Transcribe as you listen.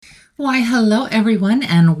Why, hello everyone,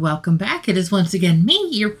 and welcome back. It is once again me,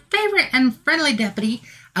 your favorite and friendly deputy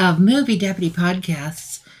of Movie Deputy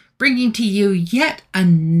Podcasts, bringing to you yet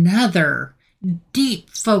another deep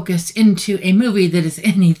focus into a movie that is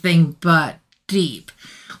anything but deep.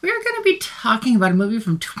 We are going to be talking about a movie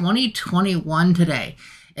from 2021 today.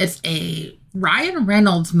 It's a Ryan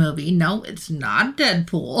Reynolds movie. No, it's not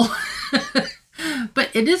Deadpool. But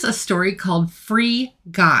it is a story called Free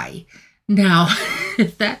Guy. Now,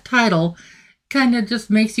 if that title kind of just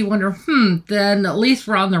makes you wonder, then at least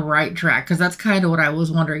we're on the right track, because that's kind of what I was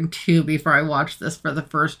wondering too before I watched this for the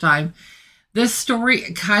first time. This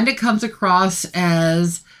story kind of comes across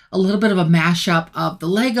as a little bit of a mashup of the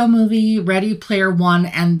Lego movie, Ready Player One,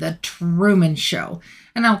 and the Truman Show.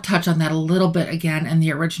 And I'll touch on that a little bit again in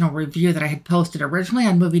the original review that I had posted originally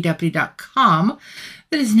on moviedeputy.com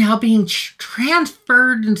that is now being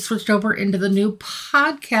transferred and switched over into the new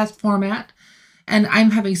podcast format. And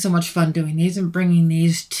I'm having so much fun doing these and bringing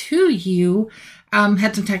these to you.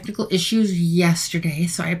 Had some technical issues yesterday,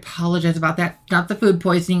 so I apologize about that. Not the food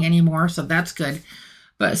poisoning anymore, so that's good.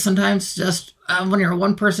 But sometimes just when you're a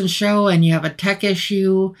one-person show and you have a tech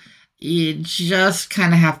issue, you just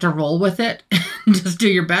kind of have to roll with it. Just do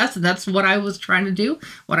your best. And that's what I was trying to do,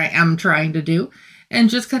 what I am trying to do, and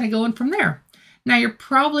just kind of going from there. Now, you're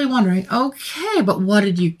probably wondering, okay, but what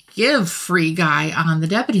did you give Free Guy on the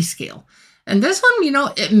deputy scale? And this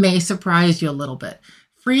one, it may surprise you a little bit.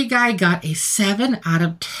 Free Guy got a 7 out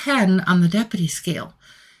of 10 on the deputy scale.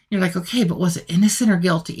 You're like, okay, but was it innocent or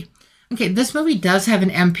guilty? Okay, this movie does have an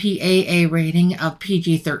MPAA rating of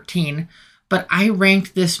PG-13, but I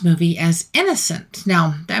ranked this movie as innocent.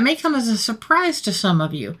 Now, that may come as a surprise to some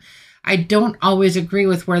of you. I don't always agree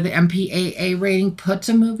with where the MPAA rating puts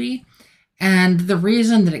a movie. And the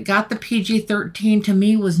reason that it got the PG-13 to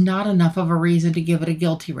me was not enough of a reason to give it a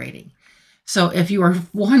guilty rating. So if you are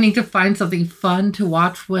wanting to find something fun to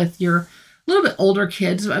watch with your little bit older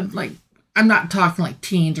kids, I'm not talking like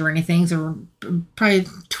teens or anything, or probably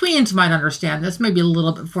tweens might understand this, maybe a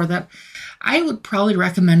little bit before that. I would probably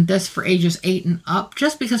recommend this for ages 8 and up,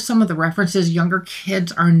 just because some of the references younger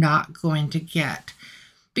kids are not going to get.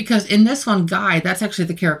 Because in this one, Guy, that's actually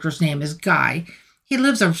the character's name, is Guy. He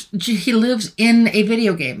lives in a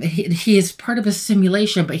video game. He is part of a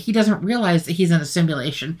simulation, but he doesn't realize that he's in a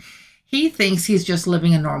simulation. He thinks he's just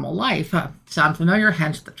living a normal life. Sound familiar?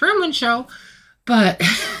 Hence the Truman Show. But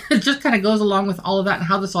it just kind of goes along with all of that and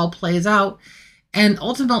how this all plays out. And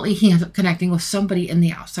ultimately, he ends up connecting with somebody in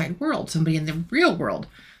the outside world, somebody in the real world.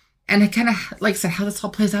 And it kind of, like I said, how this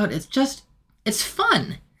all plays out, it's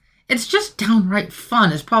fun. It's just downright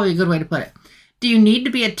fun is probably a good way to put it. Do you need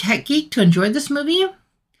to be a tech geek to enjoy this movie?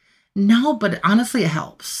 No, but honestly, it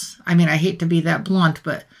helps. I mean, I hate to be that blunt,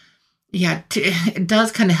 but yeah, it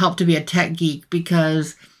does kind of help to be a tech geek,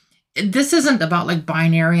 because this isn't about like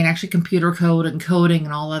binary and actually computer code and coding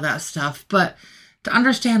and all of that stuff. But to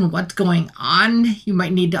understand what's going on, you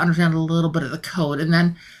might need to understand a little bit of the code. And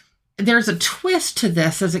then there's a twist to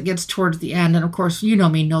this as it gets towards the end. And of course, you know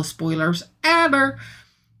me, no spoilers ever.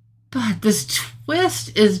 But this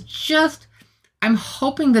twist is just... I'm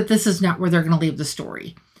hoping that this is not where they're going to leave the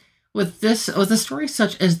story. With a story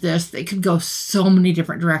such as this, they could go so many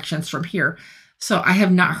different directions from here. So I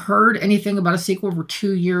have not heard anything about a sequel for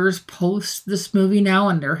 2 years post this movie now,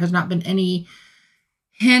 and there has not been any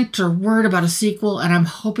hint or word about a sequel, and I'm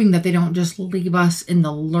hoping that they don't just leave us in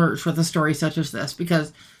the lurch with a story such as this,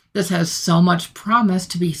 because this has so much promise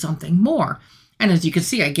to be something more. And as you can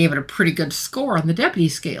see, I gave it a pretty good score on the deputy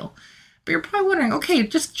scale. But you're probably wondering, okay,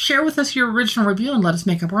 just share with us your original review and let us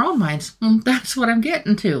make up our own minds. Well, that's what I'm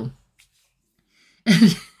getting to.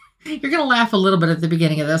 You're going to laugh a little bit at the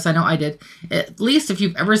beginning of this. I know I did. At least if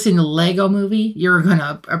you've ever seen the Lego movie, you're going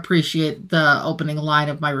to appreciate the opening line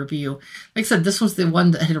of my review. Like I said, this was the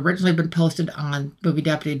one that had originally been posted on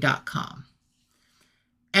moviedeputy.com.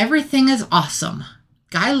 Everything is awesome.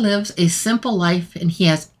 Guy lives a simple life, and he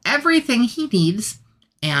has everything he needs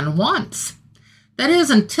and wants. That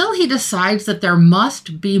is, until he decides that there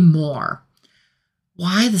must be more.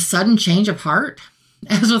 Why the sudden change of heart?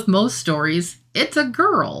 As with most stories, it's a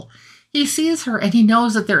girl. He sees her and he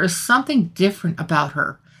knows that there is something different about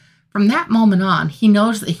her. From that moment on, he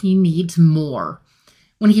knows that he needs more.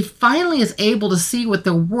 When he finally is able to see what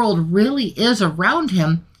the world really is around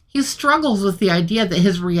him, he struggles with the idea that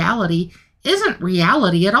his reality isn't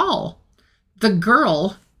reality at all. The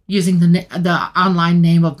girl, using the online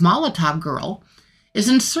name of molotovgirl, is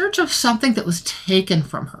in search of something that was taken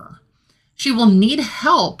from her. She will need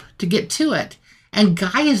help to get to it, and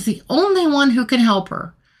Guy is the only one who can help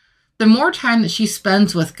her. The more time that she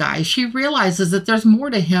spends with Guy, she realizes that there's more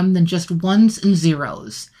to him than just ones and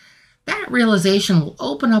zeros. That realization will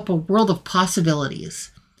open up a world of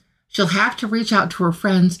possibilities. She'll have to reach out to her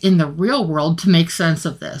friends in the real world to make sense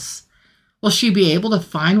of this. Will she be able to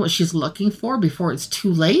find what she's looking for before it's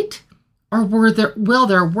too late? Or will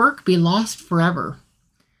their work be lost forever?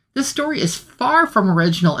 This story is far from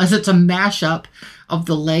original, as it's a mashup of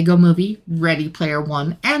the Lego Movie, Ready Player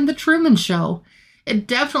One, and The Truman Show. It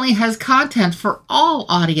definitely has content for all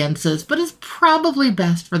audiences, but is probably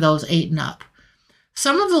best for those 8 and up.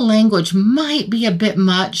 Some of the language might be a bit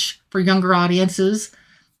much for younger audiences,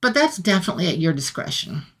 but that's definitely at your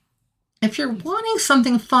discretion. If you're wanting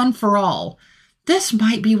something fun for all, this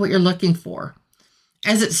might be what you're looking for.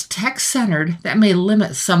 As it's text-centered, that may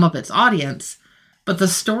limit some of its audience, but the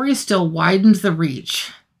story still widens the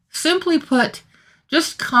reach. Simply put,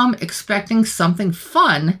 just come expecting something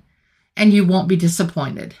fun, and you won't be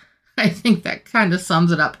disappointed. I think that kind of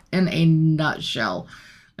sums it up in a nutshell.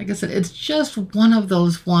 Like I said, it's just one of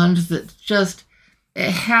those ones that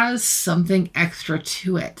it has something extra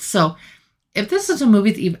to it. So if this is a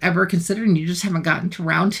movie that you've ever considered and you just haven't gotten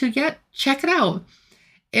around to yet, check it out.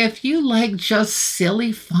 If you like just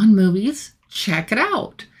silly, fun movies, check it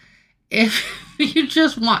out. If you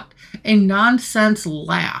just want a nonsense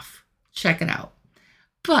laugh, check it out.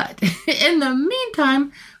 But in the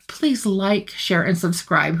meantime, please like, share, and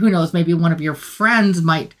subscribe. Who knows, maybe one of your friends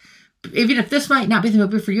might, even if this might not be the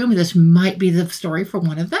movie for you, this might be the story for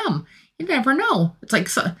one of them. You never know. It's like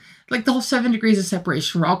the whole 7 degrees of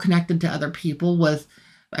separation. We're all connected to other people with,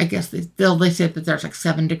 I guess they say that there's like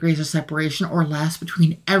 7 degrees of separation or less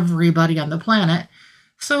between everybody on the planet.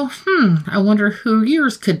 So, I wonder who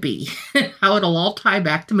yours could be. How it'll all tie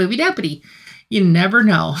back to Movie Deputy. You never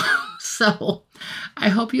know. So, I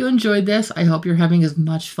hope you enjoyed this. I hope you're having as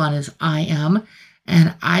much fun as I am.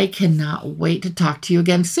 And I cannot wait to talk to you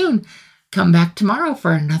again soon. Come back tomorrow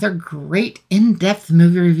for another great in-depth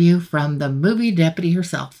movie review from the Movie Deputy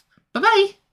herself. Bye-bye.